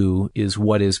should do is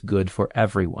what is good for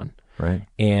everyone. Right.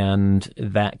 And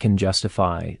that can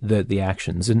justify the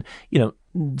actions. And,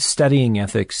 studying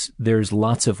ethics, there's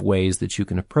lots of ways that you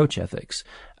can approach ethics.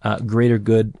 Greater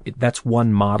good, that's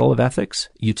one model of ethics.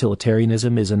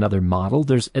 Utilitarianism is another model.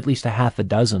 There's at least a half a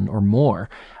dozen or more,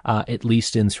 at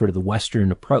least in sort of the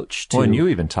Western approach to ethics. And you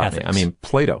even taught me. I mean,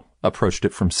 Plato approached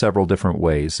it from several different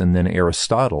ways. And then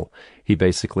Aristotle, he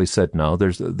basically said, no,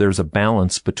 there's a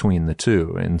balance between the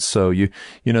two. And so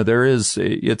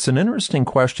it's an interesting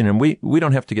question. And we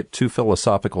don't have to get too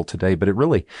philosophical today, but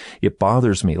it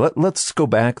bothers me. Let's go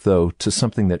back though to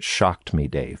something that shocked me,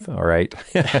 Dave. All right.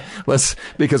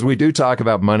 Because we do talk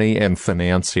about money and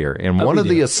finance here. And one of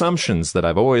the assumptions that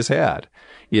I've always had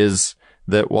is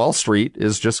that Wall Street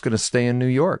is just going to stay in New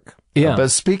York. Yeah.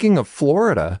 But speaking of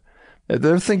Florida,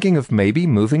 they're thinking of maybe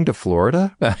moving to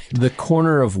Florida. The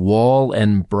corner of Wall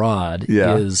and Broad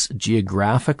is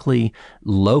geographically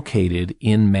located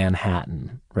in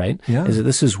Manhattan, right? Yeah.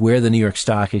 This is where the New York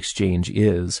Stock Exchange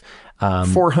is.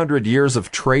 400 years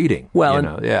of trading.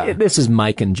 Well, this is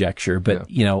my conjecture, but,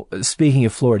 speaking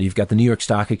of Florida, you've got the New York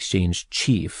Stock Exchange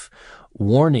chief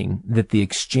warning that the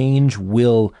exchange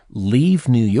will leave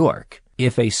New York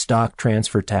if a stock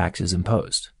transfer tax is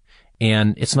imposed.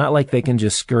 And it's not like they can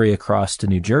just scurry across to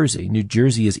New Jersey. New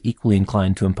Jersey is equally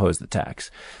inclined to impose the tax.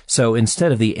 So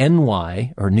instead of the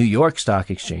NY or New York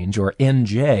Stock Exchange or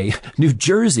NJ, New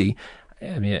Jersey,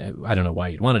 I mean, I don't know why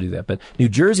you'd want to do that, but New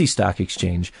Jersey Stock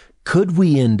Exchange, could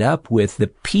we end up with the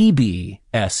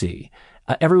PBSE?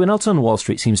 Everyone else on Wall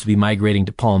Street seems to be migrating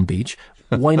to Palm Beach.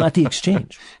 Why not the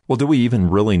exchange? Well, do we even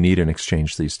really need an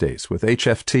exchange these days? With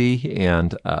HFT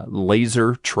and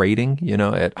laser trading,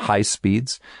 at high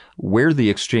speeds, where the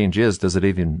exchange is, does it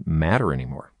even matter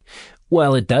anymore?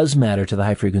 Well, it does matter to the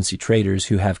high-frequency traders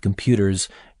who have computers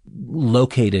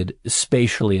located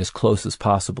spatially as close as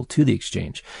possible to the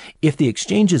exchange. If the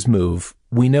exchanges move,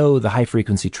 we know the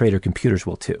high-frequency trader computers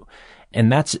will too.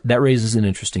 And that raises an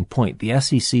interesting point. The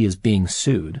SEC is being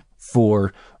sued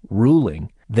for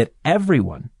ruling that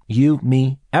everyone, you,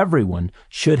 me, everyone,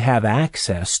 should have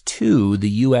access to the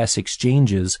U.S.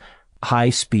 exchange's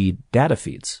high-speed data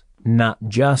feeds. not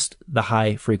just the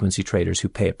high-frequency traders who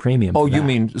pay a premium. Oh, you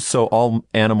mean so all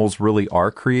animals really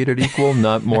are created equal?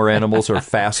 Not more animals are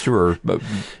faster or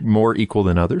more equal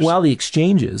than others? Well, the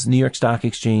exchanges, New York Stock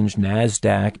Exchange,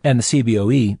 NASDAQ, and the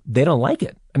CBOE, they don't like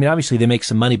it. I mean, obviously, they make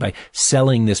some money by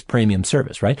selling this premium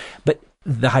service, right? But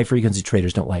the high-frequency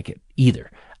traders don't like it either.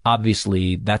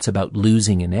 Obviously, that's about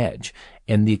losing an edge,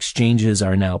 and the exchanges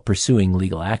are now pursuing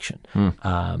legal action.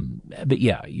 But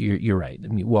yeah, you're right. I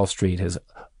mean, Wall Street has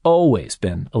always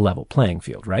been a level playing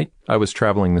field, right? I was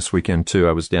traveling this weekend too.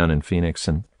 I was down in Phoenix,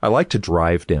 and I like to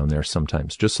drive down there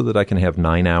sometimes just so that I can have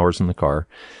 9 hours in the car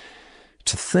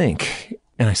to think.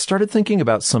 And I started thinking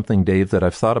about something, Dave, that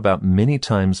I've thought about many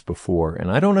times before,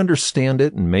 and I don't understand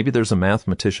it. And maybe there's a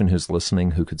mathematician who's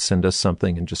listening who could send us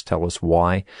something and just tell us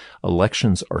why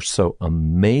elections are so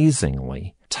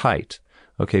amazingly tight.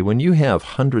 Okay, when you have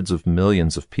hundreds of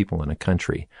millions of people in a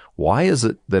country, why is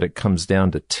it that it comes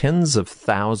down to tens of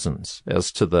thousands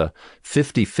as to the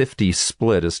 50-50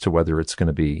 split as to whether it's going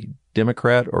to be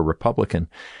Democrat or Republican?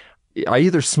 I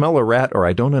either smell a rat or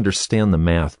I don't understand the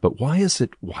math, but why is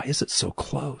it so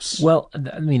close? Well,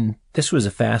 I mean, this was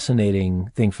a fascinating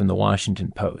thing from the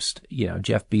Washington Post. You know,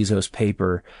 Jeff Bezos'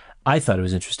 paper, I thought it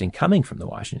was interesting coming from the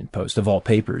Washington Post, of all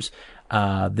papers.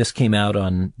 This came out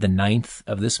on the 9th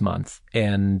of this month,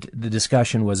 and the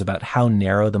discussion was about how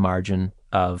narrow the margin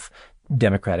of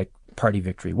Democratic Party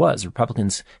victory was.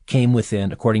 Republicans came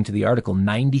within, according to the article,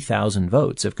 90,000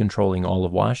 votes of controlling all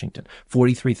of Washington.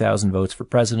 43,000 votes for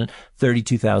president,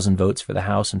 32,000 votes for the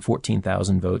House, and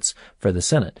 14,000 votes for the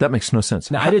Senate. That makes no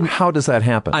sense. Now, how does that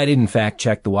happen? I didn't fact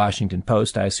check the Washington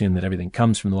Post. I assume that everything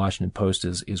comes from the Washington Post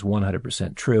is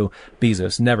 100% true.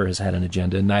 Bezos never has had an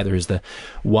agenda, and neither has the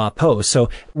WAPO. So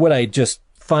what I just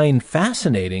find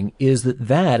fascinating is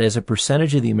that as a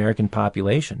percentage of the American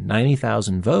population,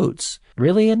 90,000 votes,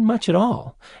 really isn't much at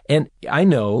all. And I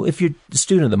know if you're a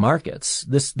student of the markets,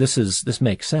 this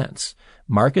makes sense.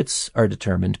 Markets are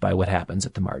determined by what happens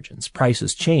at the margins.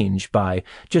 Prices change by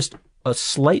just a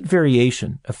slight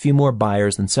variation, a few more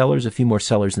buyers than sellers, a few more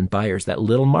sellers than buyers. That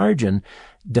little margin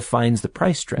defines the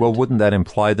price trend. Well, wouldn't that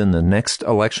imply then the next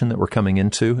election that we're coming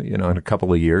into, in a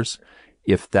couple of years,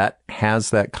 if that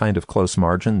has that kind of close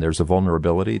margin, there's a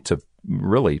vulnerability to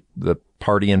really the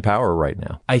party in power right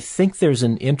now? I think there's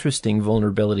an interesting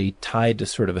vulnerability tied to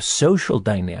sort of a social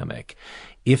dynamic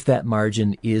if that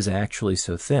margin is actually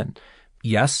so thin.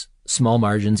 Yes, small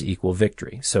margins equal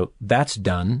victory. So that's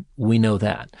done. We know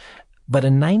that. But a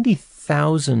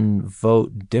 90,000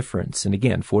 vote difference, and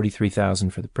again,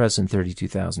 43,000 for the president,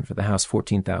 32,000 for the House,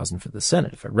 14,000 for the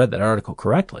Senate, if I read that article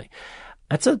correctly,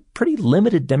 that's a pretty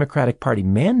limited Democratic Party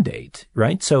mandate,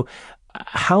 right? So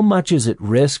how much is at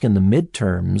risk in the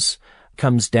midterms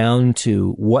comes down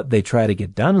to what they try to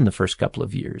get done in the first couple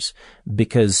of years.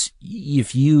 Because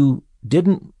if you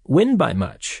didn't win by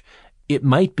much, it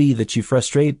might be that you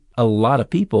frustrate a lot of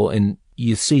people and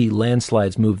you see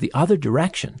landslides move the other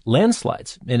direction.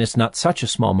 Landslides. And it's not such a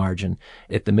small margin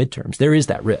at the midterms. There is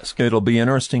that risk. It'll be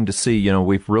interesting to see,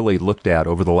 we've really looked at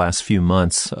over the last few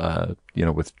months,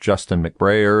 with Justin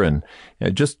McBrayer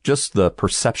and just the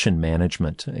perception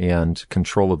management and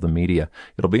control of the media.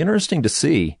 It'll be interesting to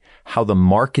see how the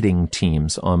marketing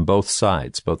teams on both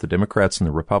sides, both the Democrats and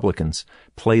the Republicans,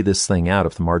 play this thing out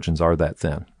if the margins are that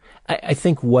thin. I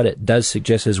think what it does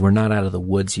suggest is we're not out of the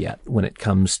woods yet when it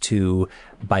comes to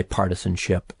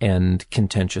bipartisanship and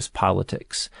contentious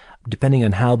politics. Depending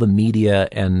on how the media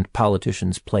and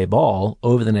politicians play ball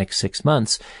over the next 6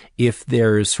 months, if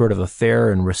there's sort of a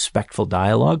fair and respectful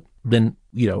dialogue, then,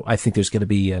 I think there's going to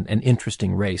be an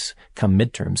interesting race come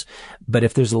midterms. But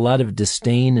if there's a lot of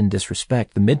disdain and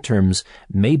disrespect, the midterms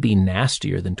may be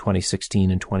nastier than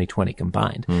 2016 and 2020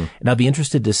 combined. And I'll be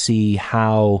interested to see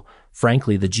how,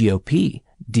 frankly, the GOP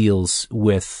deals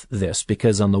with this,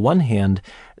 because on the one hand,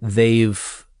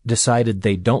 they've decided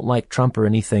they don't like Trump or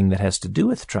anything that has to do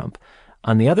with Trump.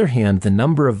 On the other hand, the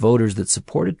number of voters that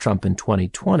supported Trump in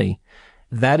 2020,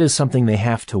 that is something they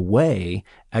have to weigh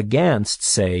against,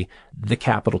 say, the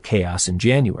Capitol chaos in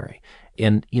January.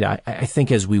 And, I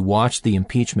think as we watch the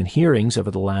impeachment hearings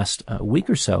over the last week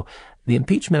or so, the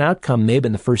impeachment outcome may have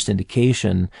been the first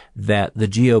indication that the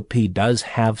GOP does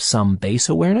have some base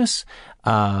awareness.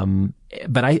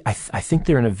 But I think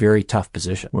they're in a very tough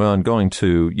position. Well, and going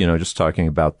to, just talking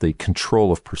about the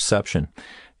control of perception,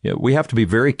 we have to be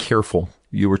very careful.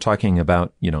 You were talking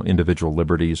about, individual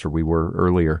liberties, or we were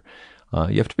earlier.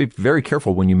 You have to be very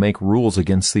careful when you make rules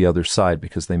against the other side,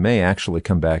 because they may actually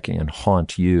come back and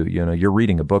haunt you. You're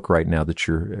reading a book right now that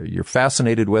you're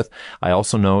fascinated with. I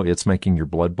also know it's making your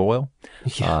blood boil.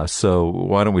 Yeah. So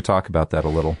why don't we talk about that a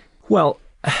little? Well,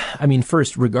 I mean,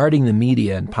 first, regarding the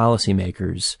media and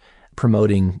policymakers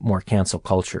promoting more cancel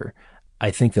culture,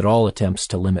 I think that all attempts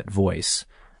to limit voice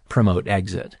promote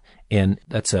exit. And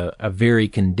that's a very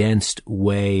condensed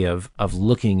way of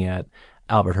looking at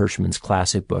Albert Hirschman's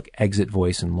classic book, Exit,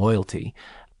 Voice, and Loyalty.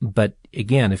 But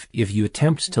again, if you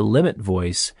attempt to limit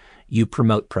voice, you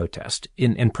promote protest.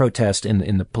 And protest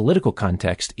in the political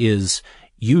context is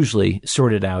usually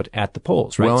sorted out at the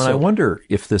polls, right? Well, and I wonder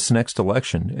if this next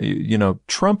election,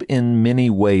 Trump in many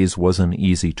ways was an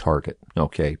easy target.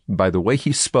 Okay. By the way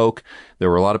he spoke, there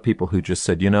were a lot of people who just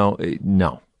said, no,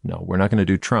 we're not going to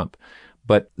do Trump.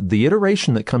 But the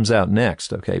iteration that comes out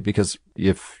next, okay, because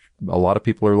if a lot of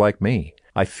people are like me,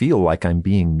 I feel like I'm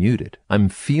being muted. I'm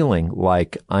feeling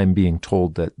like I'm being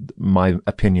told that my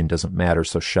opinion doesn't matter,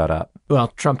 so shut up. Well,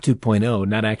 Trump 2.0,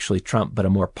 not actually Trump, but a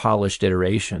more polished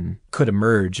iteration, could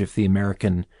emerge if the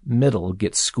American middle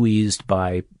gets squeezed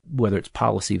by whether it's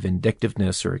policy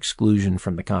vindictiveness or exclusion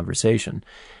from the conversation.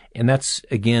 And that's,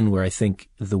 again, where I think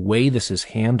the way this is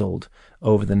handled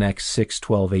over the next 6,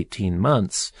 12, 18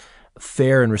 months,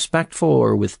 fair and respectful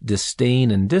or with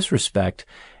disdain and disrespect,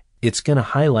 it's going to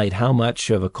highlight how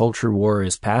much of a culture war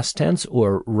is past tense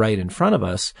or right in front of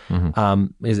us,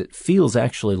 as it feels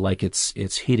actually like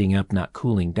it's heating up, not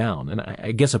cooling down. And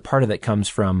I guess a part of that comes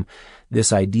from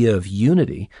this idea of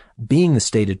unity being the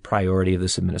stated priority of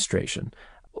this administration,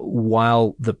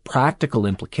 while the practical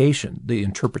implication, the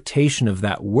interpretation of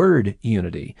that word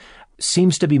unity,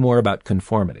 seems to be more about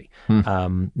conformity.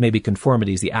 Maybe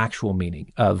conformity is the actual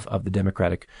meaning of the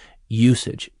Democratic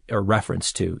usage or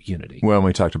reference to unity. Well,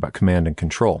 we talked about command and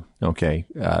control. Okay.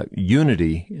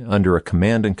 Unity under a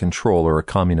command and control or a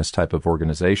communist type of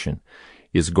organization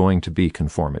is going to be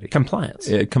conformity. Compliance.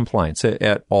 Compliance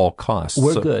at all costs.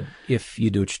 We're good if you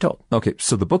do what you're told. Okay.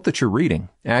 So the book that you're reading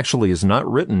actually is not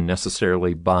written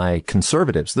necessarily by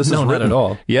conservatives. This is written, not at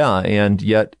all. Yeah. And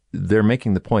yet they're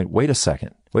making the point, wait a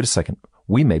second.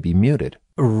 We may be muted.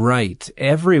 Right.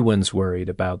 Everyone's worried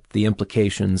about the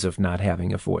implications of not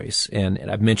having a voice. And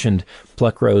I've mentioned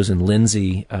Pluckrose and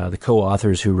Lindsay, the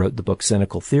co-authors who wrote the book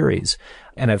Cynical Theories.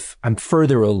 And I'm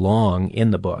further along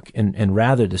in the book and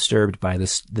rather disturbed by the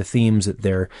themes that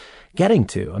they're getting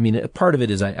to. I mean, part of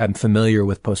it is I'm familiar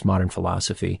with postmodern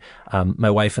philosophy. My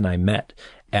wife and I met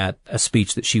at a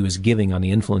speech that she was giving on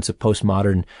the influence of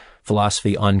postmodern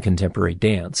philosophy on contemporary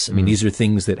dance. I mean, these are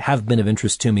things that have been of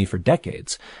interest to me for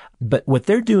decades. But what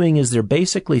they're doing is they're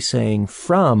basically saying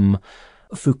from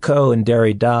Foucault and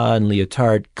Derrida and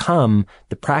Lyotard come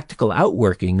the practical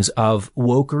outworkings of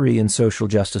wokery and social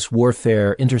justice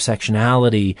warfare,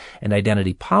 intersectionality and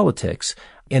identity politics.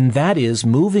 And that is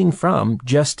moving from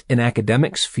just an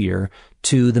academic sphere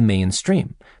to the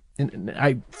mainstream. And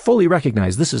I fully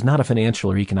recognize this is not a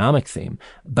financial or economic theme,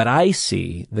 but I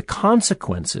see the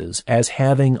consequences as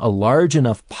having a large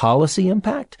enough policy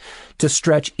impact to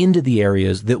stretch into the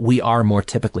areas that we are more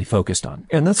typically focused on.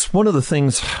 And that's one of the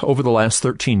things over the last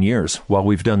 13 years while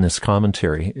we've done this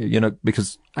commentary,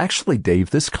 because actually, Dave,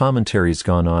 this commentary has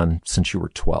gone on since you were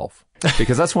 12.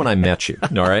 Because that's when I met you,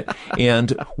 all right?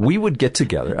 And we would get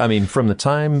together. I mean, from the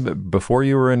time before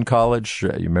you were in college,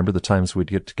 you remember the times we'd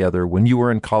get together. When you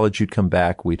were in college, you'd come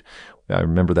back. I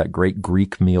remember that great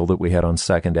Greek meal that we had on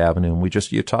 2nd Avenue,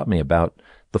 and you taught me about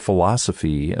the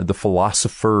philosophy, the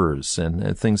philosophers,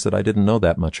 and things that I didn't know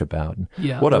that much about.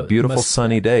 Yeah, what a beautiful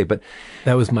sunny day. But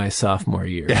that was my sophomore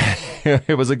year.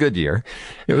 It was a good year.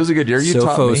 You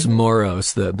Sophos taught me.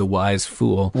 Moros, the wise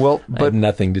fool. Well, I had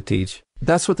nothing to teach.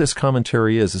 That's what this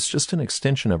commentary is. It's just an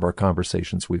extension of our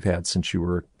conversations we've had since you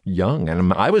were young,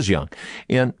 and I was young.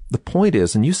 And the point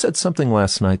is, and you said something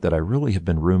last night that I really have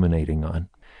been ruminating on.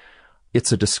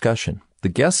 It's a discussion. The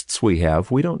guests we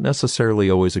have, we don't necessarily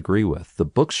always agree with. The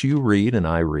books you read and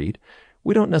I read,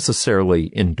 we don't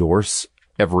necessarily endorse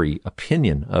every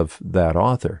opinion of that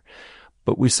author.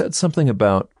 But we said something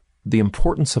about the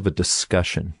importance of a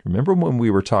discussion. Remember when we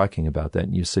were talking about that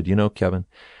and you said, Kevin,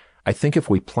 I think if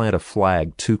we plant a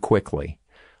flag too quickly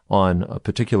on a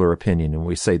particular opinion and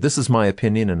we say, this is my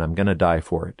opinion and I'm going to die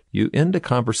for it, you end a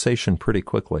conversation pretty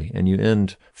quickly and you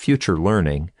end future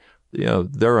learning.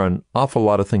 There are an awful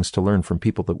lot of things to learn from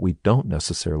people that we don't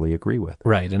necessarily agree with.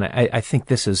 Right. And I think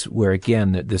this is where,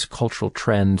 again, this cultural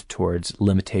trend towards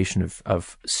limitation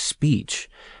of speech,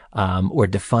 or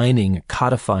defining,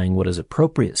 codifying what is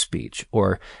appropriate speech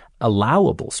or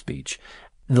allowable speech.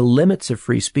 The limits of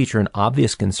free speech are an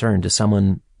obvious concern to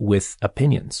someone with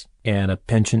opinions and a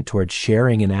penchant towards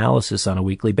sharing analysis on a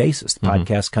weekly basis. The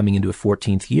podcast coming into a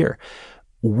 14th year.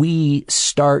 We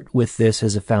start with this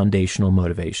as a foundational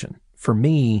motivation. For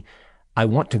me, I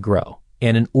want to grow.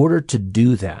 And in order to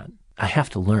do that, I have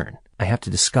to learn. I have to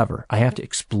discover. I have to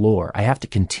explore. I have to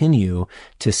continue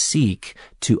to seek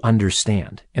to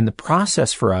understand. And the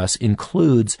process for us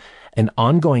includes an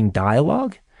ongoing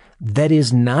dialogue that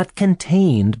is not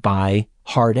contained by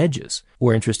hard edges.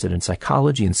 We're interested in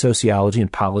psychology and sociology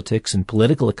and politics and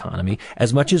political economy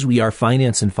as much as we are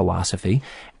finance and philosophy.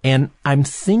 And I'm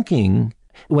thinking,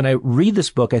 when I read this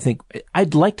book, I think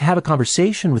I'd like to have a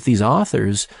conversation with these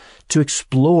authors to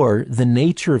explore the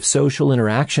nature of social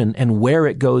interaction and where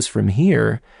it goes from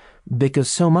here, because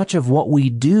so much of what we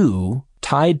do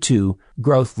tied to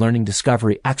growth, learning,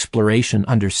 discovery, exploration,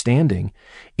 understanding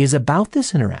is about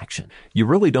this interaction. You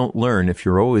really don't learn if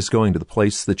you're always going to the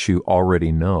place that you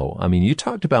already know. I mean, you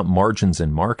talked about margins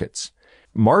in markets.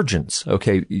 Margins,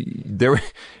 okay, you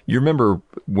remember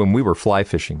when we were fly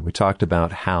fishing, we talked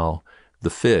about how the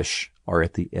fish are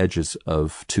at the edges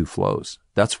of two flows.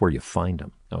 That's where you find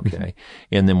them. Okay. Mm-hmm.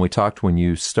 And then we talked when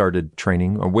you started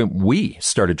training, or when we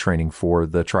started training for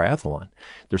the triathlon,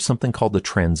 there's something called the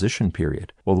transition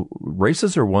period. Well,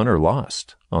 races are won or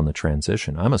lost on the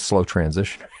transition. I'm a slow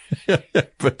transitioner.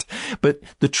 But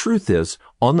the truth is,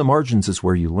 on the margins is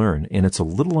where you learn, and it's a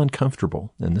little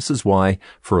uncomfortable. And this is why,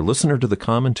 for a listener to the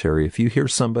commentary, if you hear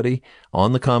somebody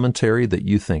on the commentary that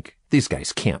you think, these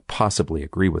guys can't possibly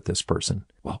agree with this person,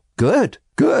 well, good,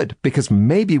 because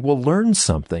maybe we'll learn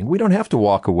something. We don't have to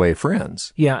walk away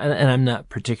friends. Yeah, and I'm not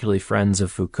particularly friends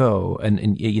of Foucault,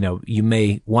 and you know, you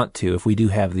may want to, if we do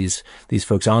have these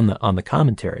folks on the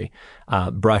commentary,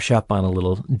 brush up on a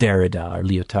little Derrida or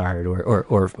Lyotard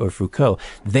or Foucault.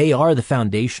 They are the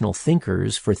foundational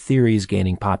thinkers for theories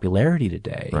gaining popularity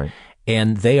today. Right.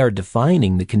 And they are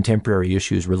defining the contemporary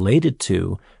issues related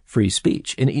to free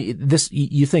speech. And this,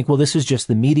 you think, well, this is just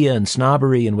the media and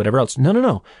snobbery and whatever else.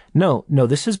 No.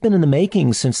 This has been in the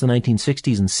making since the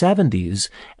 1960s and 70s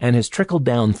and has trickled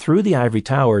down through the ivory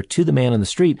tower to the man on the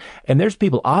street. And there's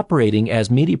people operating as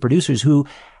media producers who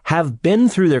have been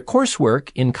through their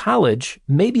coursework in college,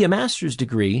 maybe a master's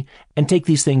degree, and take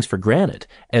these things for granted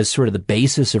as sort of the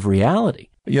basis of reality.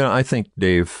 You know, I think,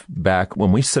 Dave, back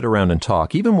when we sit around and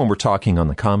talk, even when we're talking on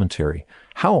the commentary,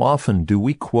 how often do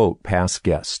we quote past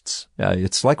guests?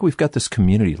 It's like we've got this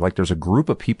community, like there's a group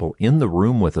of people in the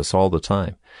room with us all the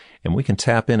time. And we can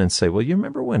tap in and say, well, you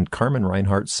remember when Carmen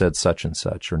Reinhart said such and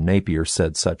such, or Napier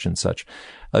said such and such?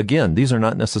 Again, these are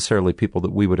not necessarily people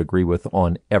that we would agree with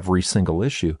on every single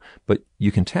issue, but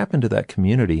you can tap into that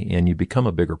community and you become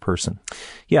a bigger person.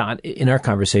 Yeah, in our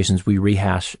conversations, we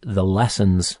rehash the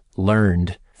lessons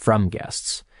learned from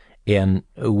guests. And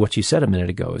what you said a minute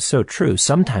ago is so true.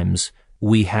 Sometimes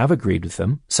we have agreed with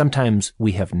them. Sometimes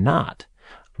we have not.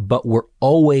 But we're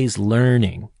always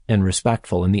learning and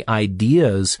respectful. And the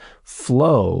ideas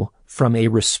flow from a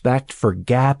respect for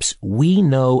gaps we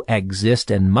know exist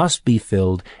and must be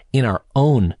filled in our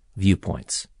own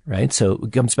viewpoints, right? So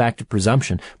it comes back to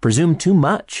presumption. Presume too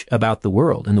much about the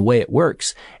world and the way it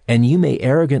works, and you may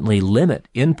arrogantly limit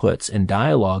inputs and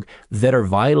dialogue that are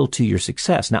vital to your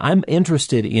success. Now, I'm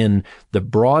interested in the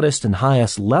broadest and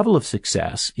highest level of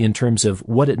success in terms of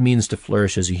what it means to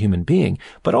flourish as a human being,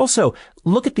 but also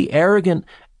look at the arrogant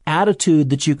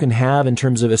attitude that you can have in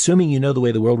terms of assuming you know the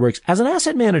way the world works as an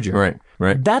asset manager.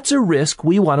 Right. That's a risk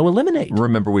we want to eliminate.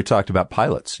 Remember, we talked about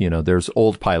pilots. You know, there's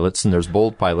old pilots and there's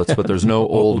bold pilots, but there's no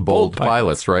old, bold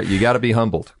pilots, right? You got to be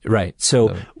humbled. Right.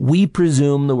 So we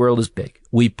presume the world is big.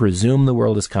 We presume the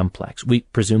world is complex. We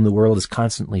presume the world is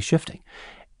constantly shifting.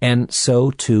 And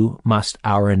so too must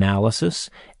our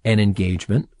analysis and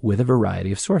engagement with a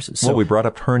variety of sources. So, well, we brought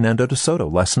up Hernando de Soto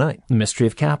last night. The Mystery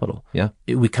of Capital. Yeah.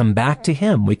 We come back to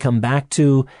him. We come back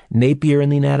to Napier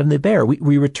and the Anatomy of the Bear.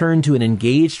 We return to an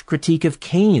engaged critique of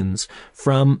Keynes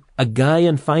from a guy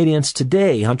in finance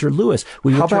today, Hunter Lewis.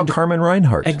 How about Carmen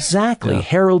Reinhart? Exactly. Yeah.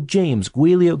 Harold James,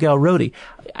 Giulio Galrodi.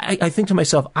 I think to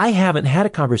myself, I haven't had a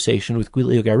conversation with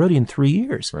Giulio Galrodi in 3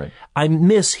 years. Right. I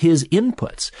miss his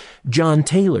inputs. John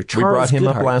Taylor, Charles We brought him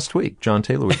Goodhart. up last week. John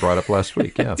Taylor we brought up last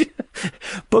week, yeah.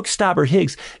 Bookstopper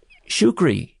Higgs,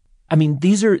 Shukri. I mean,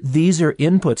 these are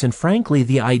inputs. And frankly,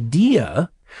 the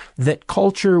idea that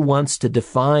culture wants to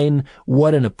define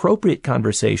what an appropriate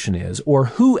conversation is or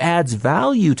who adds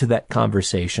value to that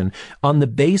conversation on the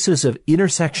basis of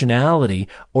intersectionality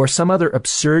or some other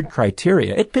absurd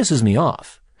criteria, it pisses me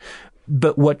off.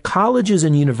 But what colleges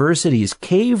and universities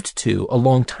caved to a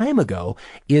long time ago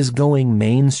is going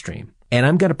mainstream. And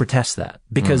I'm going to protest that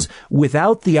because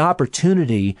without the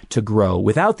opportunity to grow,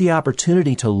 without the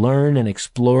opportunity to learn and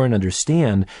explore and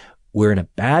understand, we're in a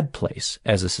bad place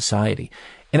as a society.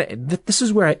 And this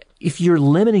is where if you're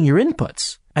limiting your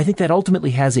inputs, I think that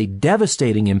ultimately has a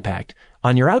devastating impact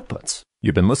on your outputs.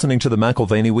 You've been listening to the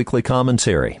McAlvany Weekly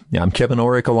Commentary. I'm Kevin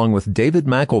Orrick along with David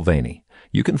McAlvany.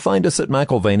 You can find us at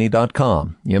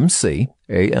McAlvany.com,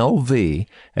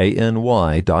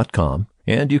 McAlvany.com,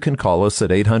 and you can call us at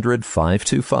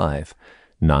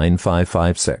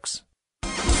 800-525-9556.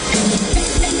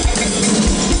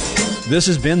 This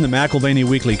has been the McAlvany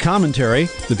Weekly Commentary.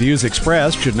 The views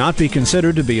expressed should not be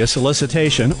considered to be a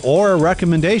solicitation or a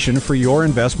recommendation for your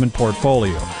investment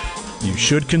portfolio. You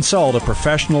should consult a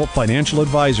professional financial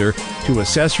advisor to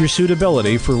assess your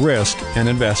suitability for risk and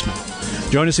investment.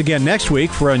 Join us again next week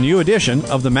for a new edition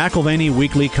of the McAlvany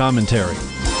Weekly Commentary.